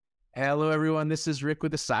Hello, everyone. This is Rick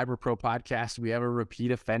with the Cyber Pro podcast. We have a repeat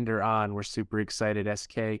offender on. We're super excited.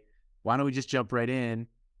 SK, why don't we just jump right in?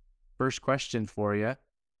 First question for you.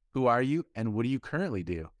 Who are you and what do you currently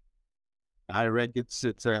do? Hi, Rick. It's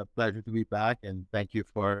a pleasure to be back, and thank you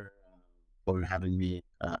for having me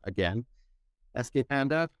again. SK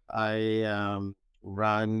Panda. I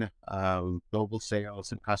run global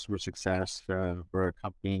sales and customer success for a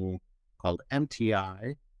company called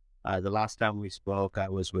MTI. The last time we spoke, I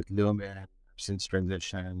was with Lumen. I've since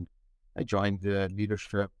transitioned. I joined the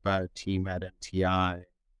leadership team at MTI,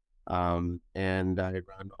 and I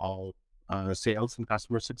run all sales and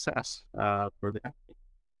customer success for the company.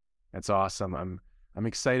 That's awesome. I'm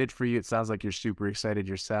excited for you. It sounds like you're super excited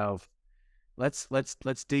yourself. Let's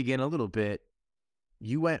dig in a little bit.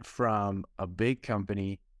 You went from a big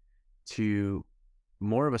company to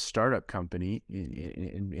more of a startup company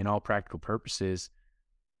in all practical purposes.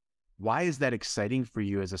 Why is that exciting for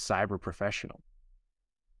you as a cyber professional?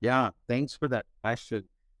 Yeah, thanks for that question.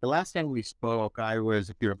 The last time we spoke,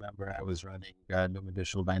 if you remember, I was running Lumen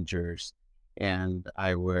Digital Ventures, and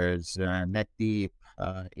I was neck deep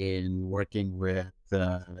in working with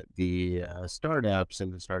the startups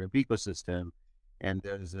and the startup ecosystem. And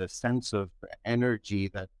there's a sense of energy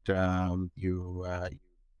that you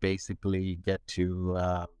basically get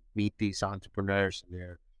to meet these entrepreneurs, and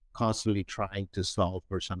they're constantly trying to solve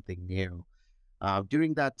for something new.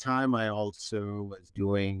 During that time, I also was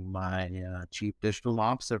doing my Chief Digital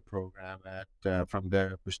Officer program from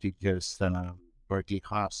the prestigious Berkeley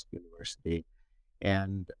Haas University.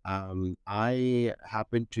 And I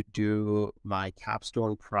happened to do my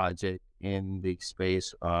capstone project in the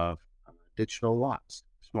space of digital locks,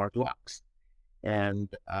 smart locks. And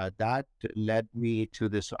that led me to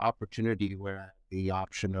this opportunity where I had the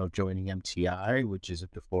option of joining MTI, which is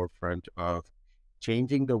at the forefront of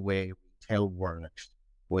changing the way retail works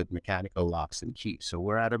with mechanical locks and keys. So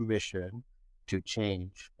we're at a mission to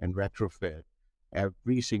change and retrofit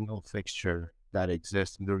every single fixture that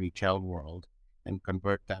exists in the retail world and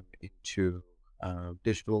convert them into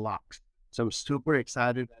digital locks. So I'm super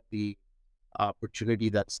excited at the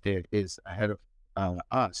opportunity is ahead of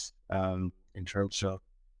us in terms of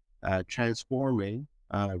transforming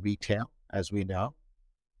retail as we know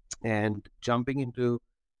and jumping into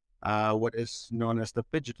what is known as the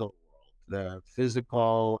digital world, the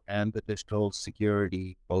physical and the digital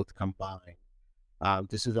security both combined.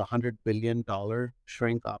 This is $100 billion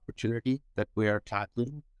shrink opportunity that we are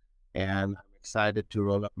tackling, and I'm excited to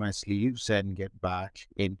roll up my sleeves and get back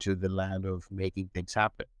into the land of making things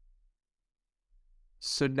happen.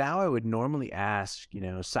 So now I would normally ask,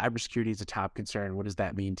 cybersecurity is a top concern. What does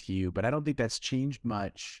that mean to you? But I don't think that's changed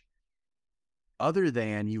much other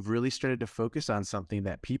than you've really started to focus on something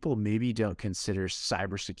that people maybe don't consider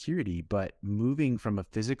cybersecurity, but moving from a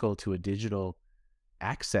physical to a digital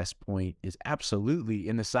access point is absolutely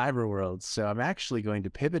in the cyber world. So I'm actually going to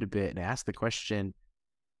pivot a bit and ask the question,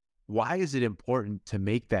 why is it important to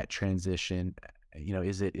make that transition?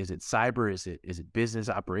 Is it cyber? Is it business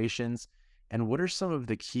operations? And what are some of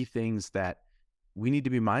the key things that we need to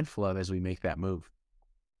be mindful of as we make that move?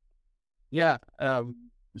 Yeah.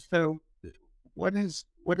 So what has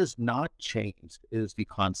not changed is the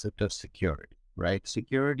concept of security, right?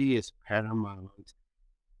 Security is paramount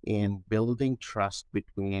in building trust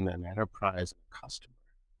between an enterprise and a customer.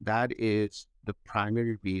 That is the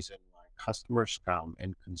primary reason why customers come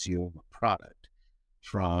and consume a product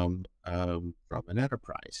from an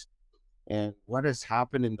enterprise. And what has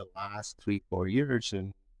happened in the last 3, 4 years,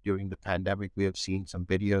 and during the pandemic, we have seen some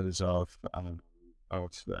videos of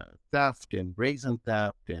theft and brazen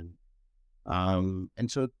theft, and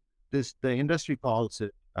so the industry calls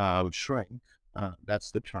it shrink.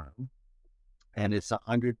 That's the term, and it's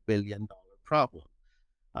 $100 billion problem.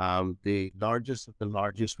 The largest of the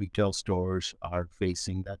largest retail stores are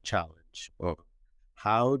facing that challenge. Of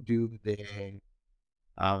how do they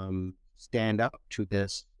stand up to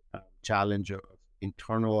this challenge of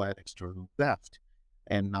internal and external theft,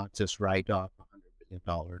 and not just write off $100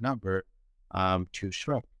 billion number to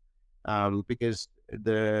shrink? Because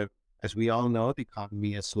as we all know, the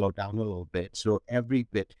economy has slowed down a little bit. So every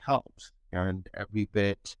bit helps, and every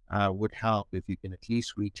bit would help if you can at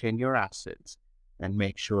least retain your assets and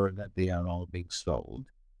make sure that they are all being sold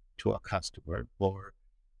to a customer for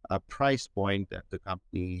a price point that the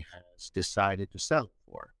company has decided to sell it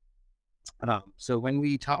for. So when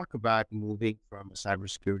we talk about moving from a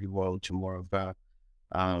cybersecurity world to more of a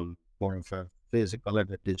physical and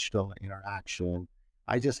a digital interaction,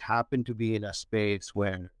 I just happen to be in a space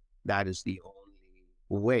where that is the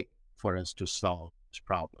only way for us to solve this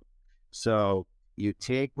problem. So you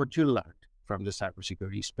take what you learned from the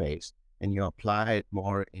cybersecurity space and you apply it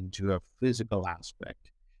more into a physical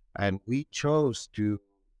aspect. And we chose to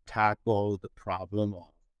tackle the problem of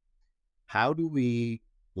how do we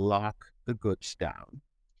lock the goods down?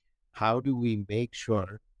 How do we make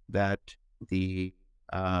sure that the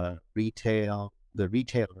the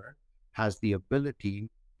retailer has the ability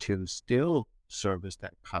to still service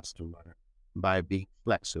that customer by being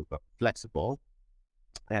flexible.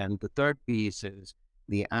 And the third piece is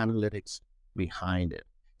the analytics behind it.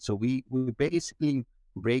 So we basically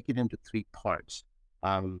break it into three parts.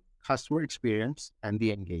 Customer experience and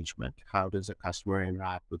the engagement. How does a customer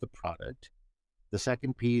interact with the product? The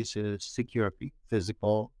second piece is security,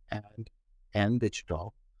 physical and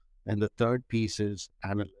digital. And the third piece is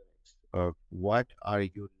analytics of what are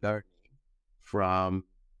you learning from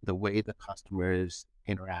the way the customer is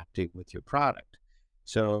interacting with your product.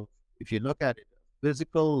 So if you look at it,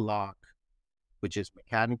 physical lock, which is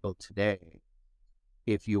mechanical today,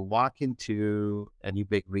 if you walk into any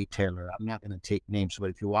big retailer, I'm not going to take names, but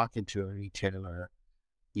if you walk into a retailer,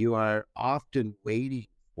 you are often waiting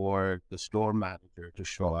for the store manager to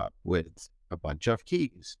show up with a bunch of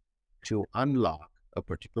keys to unlock a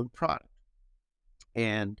particular product.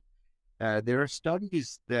 And there are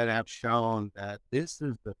studies that have shown that this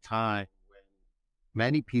is the time when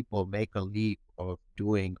many people make a leap of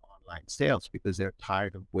doing online sales because they're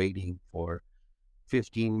tired of waiting for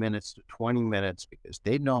 15 minutes to 20 minutes because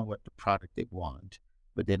they know what the product they want,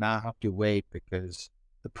 but they now have to wait because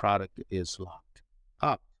the product is locked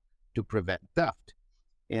up to prevent theft.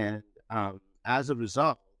 And as a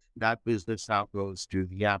result, that business now goes to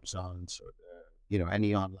the Amazons or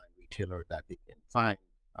any online retailer that they can find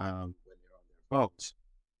when they're on their phones.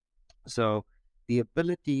 So the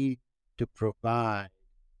ability to provide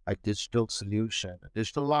a digital solution, a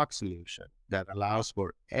digital lock solution that allows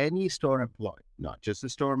for any store employee, not just the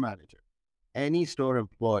store manager, any store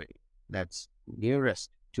employee that's nearest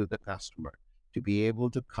to the customer to be able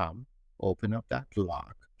to come, open up that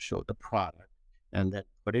lock, show the product, and then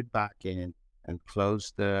put it back in and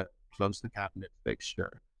close the cabinet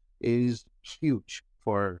fixture is huge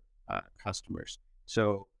for customers.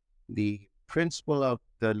 So the principle of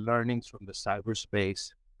the learnings from the cyberspace,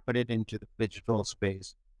 put it into the digital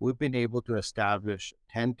space, we've been able to establish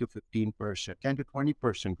 10 to 15%, 10 to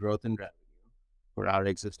 20% growth in revenue for our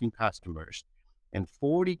existing customers and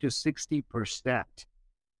 40 to 60%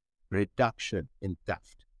 reduction in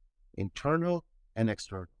theft, internal and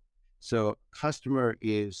external. So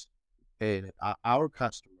our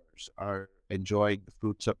customers are enjoying the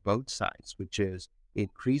fruits of both sides, which is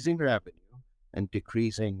increasing revenue and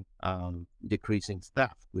decreasing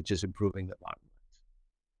theft, which is improving the bottom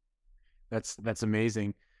lines. That's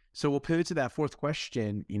amazing. So we'll pivot to that fourth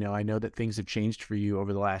question. I know that things have changed for you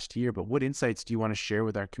over the last year, but what insights do you want to share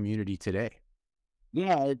with our community today?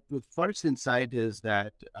 Yeah, the first insight is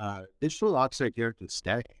that digital locks are here to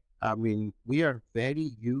stay. I mean, we are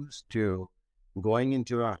very used to going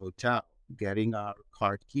into a hotel, getting our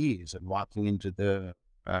card keys and walking into the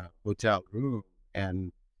hotel room,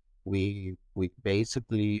 and we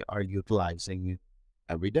basically are utilizing it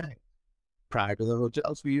every day. Prior to the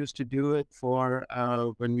hotels, we used to do it for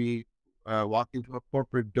when we walk into a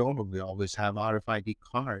corporate door. We always have RFID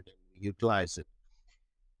card and we utilize it.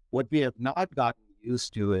 What we have not gotten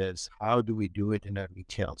used to is how do we do it in a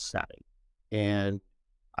retail setting? And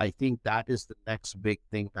I think that is the next big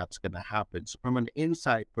thing that's going to happen. So from an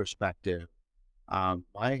insight perspective,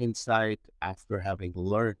 my insight after having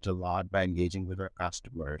learned a lot by engaging with our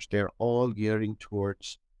customers, they're all gearing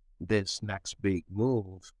towards this next big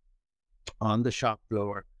move on the shop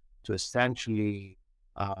floor to essentially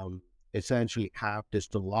have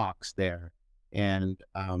digital locks there and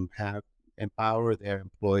have empower their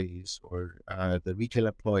employees or the retail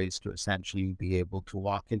employees to essentially be able to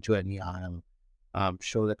walk into any aisle,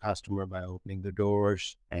 show the customer by opening the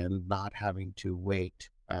doors and not having to wait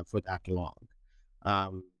for that long.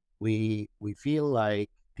 We feel like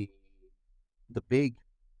the big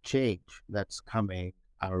change that's coming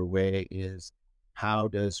our way is how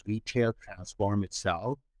does retail transform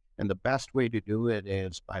itself? And the best way to do it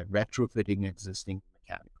is by retrofitting existing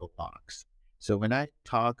mechanical locks. So when I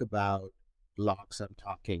talk about locks, I'm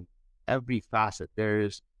talking every facet. There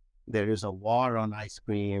is a war on ice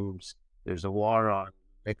creams. There's a war on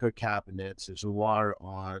liquor cabinets. There's a war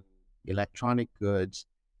on electronic goods.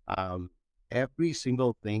 Every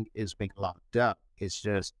single thing is being locked up. It's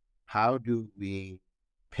just how do we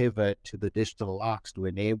pivot to the digital locks to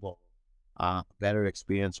enable better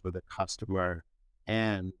experience for the customer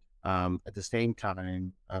and at the same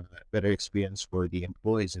time, better experience for the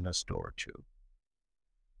employees in a store too.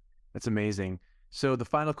 That's amazing. So the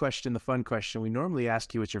final question, the fun question, we normally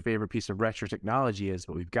ask you what your favorite piece of retro technology is,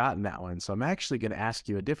 but we've gotten that one. So I'm actually going to ask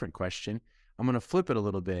you a different question. I'm going to flip it a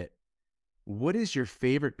little bit. What is your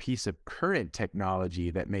favorite piece of current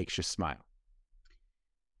technology that makes you smile?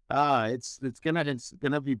 It's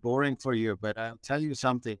gonna be boring for you, but I'll tell you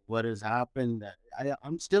something. What has happened?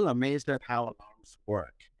 I'm still amazed at how alarms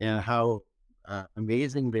work and how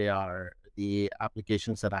amazing they are. The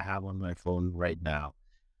applications that I have on my phone right now.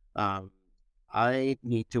 Um, I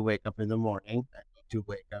need to wake up in the morning. I need to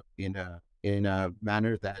wake up in a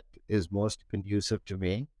manner that is most conducive to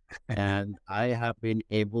me, and I have been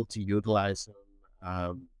able to utilize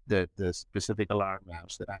the specific alarm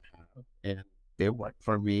apps that I have, and they work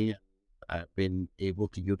for me. And I've been able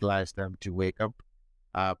to utilize them to wake up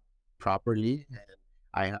uh, properly. And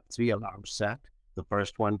I have three alarms set. The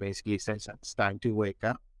first one basically says it's time to wake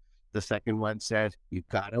up. The second one says you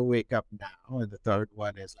gotta wake up now, and the third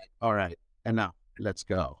one is like, all right, enough, let's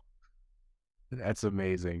go. That's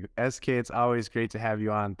amazing. SK, it's always great to have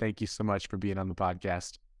you on. Thank you so much for being on the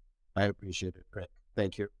podcast. I appreciate it, Rick.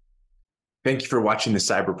 Thank you. Thank you for watching the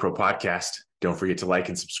Cyber Pro podcast. Don't forget to like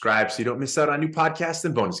and subscribe so you don't miss out on new podcasts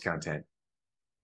and bonus content.